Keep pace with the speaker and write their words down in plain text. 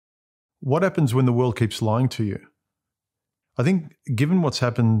What happens when the world keeps lying to you? I think given what's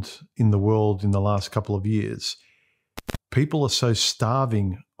happened in the world in the last couple of years, people are so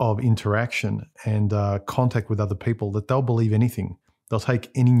starving of interaction and contact with other people that they'll believe anything. They'll take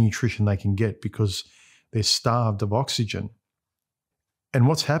any nutrition they can get because they're starved of oxygen. And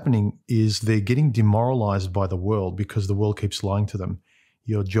what's happening is they're getting demoralized by the world because the world keeps lying to them.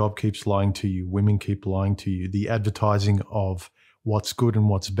 Your job keeps lying to you. Women keep lying to you. The advertising of what's good and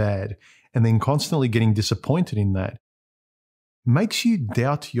what's bad, and then constantly getting disappointed in that makes you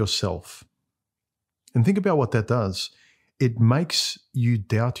doubt yourself. And think about what that does. It makes you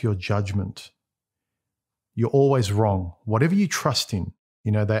doubt your judgment. You're always wrong. Whatever you trust in,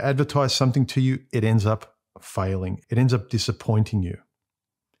 they advertise something to you, it ends up failing. It ends up disappointing you.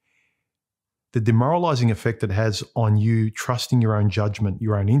 The demoralizing effect it has on you trusting your own judgment,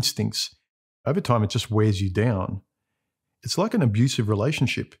 your own instincts, over time, it just wears you down. It's like an abusive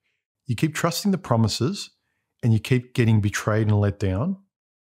relationship. You keep trusting the promises and you keep getting betrayed and let down,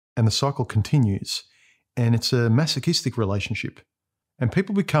 and the cycle continues. And it's a masochistic relationship. And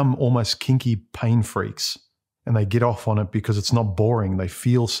people become almost kinky pain freaks, and they get off on it because it's not boring. They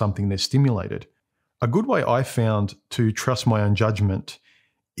feel something, they're stimulated. A good way I found to trust my own judgment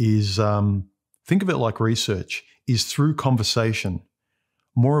is, think of it like research, is through conversation,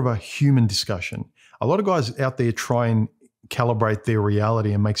 more of a human discussion. A lot of guys out there try and calibrate their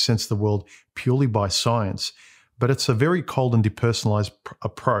reality and make sense of the world purely by science, but it's a very cold and depersonalized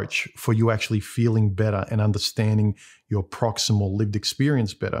approach for you actually feeling better and understanding your proximal lived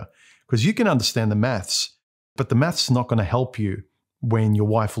experience better. Because you can understand the maths, but the maths is not going to help you when your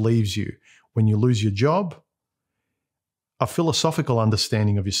wife leaves you, when you lose your job. A philosophical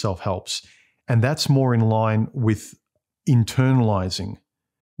understanding of yourself helps. And that's more in line with internalizing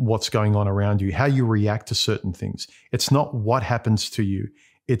what's going on around you, how you react to certain things. It's not what happens to you.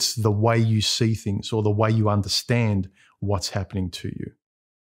 It's the way you see things or the way you understand what's happening to you.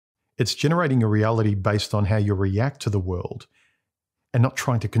 It's generating a reality based on how you react to the world and not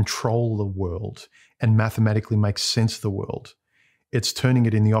trying to control the world and mathematically make sense of the world. It's turning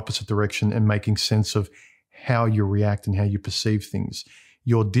it in the opposite direction and making sense of how you react and how you perceive things.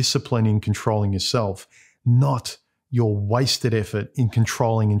 Your discipline in controlling yourself, not your wasted effort in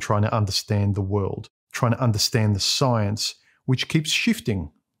controlling and trying to understand the world, trying to understand the science, which keeps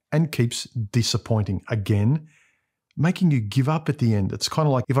shifting and keeps disappointing. Again, making you give up at the end. It's kind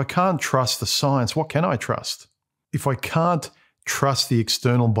of like, if I can't trust the science, what can I trust? If I can't trust the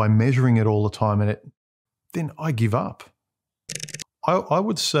external by measuring it all the time, then I give up. I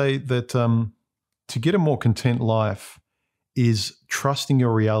would say that to get a more content life is trusting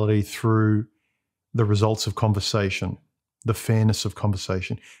your reality through the results of conversation, the fairness of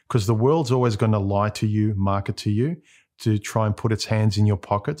conversation, because the world's always going to lie to you, market to you, to try and put its hands in your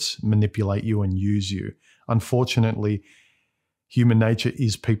pockets, manipulate you and use you. Unfortunately, human nature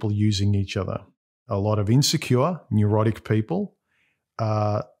is people using each other. A lot of insecure, neurotic people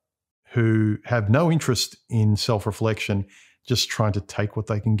who have no interest in self-reflection, just trying to take what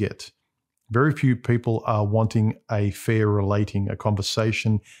they can get. Very few people are wanting a fair relating, a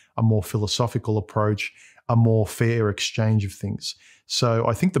conversation, a more philosophical approach, a more fair exchange of things. So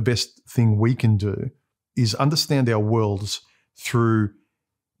I think the best thing we can do is understand our worlds through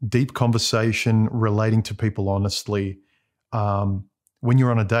deep conversation, relating to people honestly. When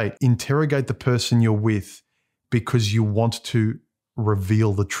you're on a date, interrogate the person you're with because you want to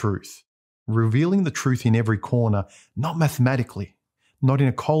reveal the truth. Revealing the truth in every corner, not mathematically, not in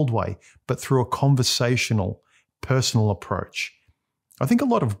a cold way, but through a conversational, personal approach. I think a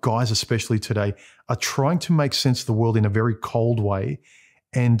lot of guys, especially today, are trying to make sense of the world in a very cold way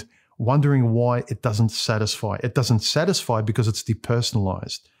and wondering why it doesn't satisfy. It doesn't satisfy because it's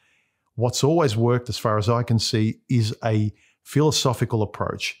depersonalized. What's always worked, as far as I can see, is a philosophical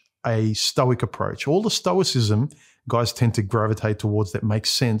approach, a stoic approach. All the stoicism guys tend to gravitate towards that makes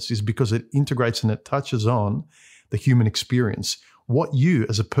sense is because it integrates and it touches on the human experience, what you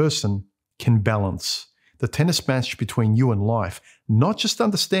as a person can balance, the tennis match between you and life, not just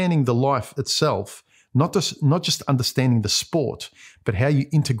understanding the life itself, not just understanding the sport, but how you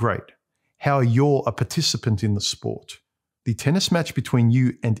integrate, how you're a participant in the sport. The tennis match between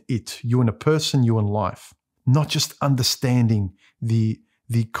you and it, you and a person, you and life, not just understanding the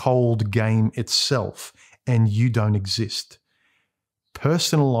cold game itself and you don't exist.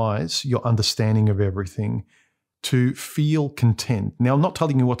 Personalize your understanding of everything to feel content. Now, I'm not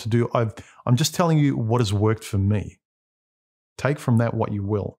telling you what to do. I'm just telling you what has worked for me. Take from that what you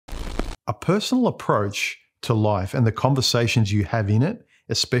will. A personal approach to life and the conversations you have in it,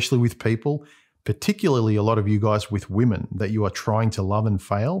 especially with people, particularly a lot of you guys with women that you are trying to love and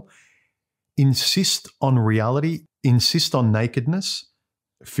fail, Insist on reality, insist on nakedness,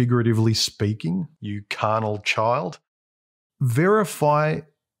 figuratively speaking, you carnal child. Verify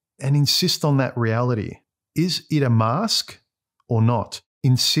and insist on that reality. Is it a mask or not?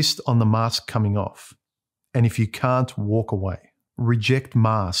 Insist on the mask coming off. And if you can't, walk away. Reject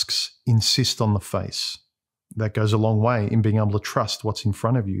masks. Insist on the face. That goes a long way in being able to trust what's in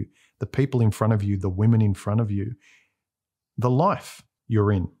front of you, the people in front of you, the women in front of you, the life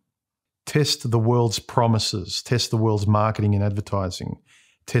you're in. Test the world's promises. Test the world's marketing and advertising.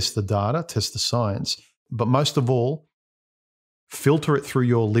 Test the data. Test the science. But most of all, filter it through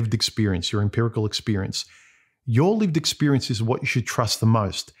your lived experience, your empirical experience. Your lived experience is what you should trust the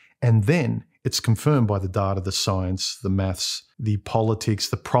most. And then it's confirmed by the data, the science, the maths, the politics,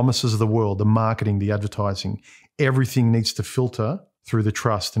 the promises of the world, the marketing, the advertising. Everything needs to filter through the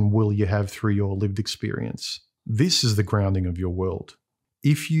trust and will you have through your lived experience. This is the grounding of your world.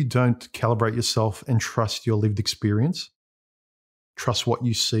 If you don't calibrate yourself and trust your lived experience, trust what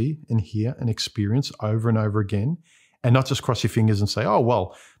you see and hear and experience over and over again, and not just cross your fingers and say, oh,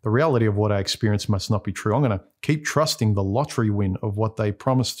 well, the reality of what I experience must not be true. I'm going to keep trusting the lottery win of what they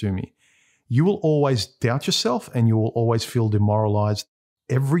promised to me. You will always doubt yourself and you will always feel demoralized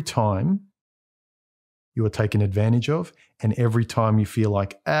every time you are taken advantage of and every time you feel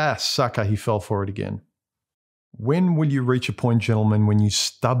like, sucker, he fell for it again. When will you reach a point, gentlemen, when you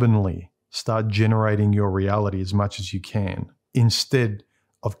stubbornly start generating your reality as much as you can, instead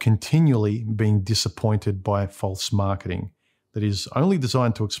of continually being disappointed by false marketing that is only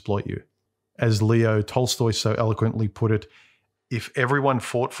designed to exploit you? As Leo Tolstoy so eloquently put it, if everyone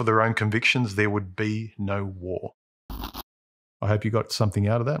fought for their own convictions, there would be no war. I hope you got something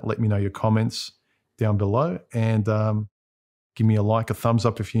out of that. Let me know your comments down below and give me a like, a thumbs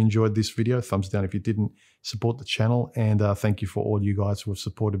up if you enjoyed this video, thumbs down if you didn't. Support the channel, and thank you for all you guys who have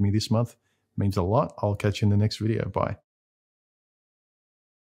supported me this month. It means a lot. I'll catch you in the next video. Bye.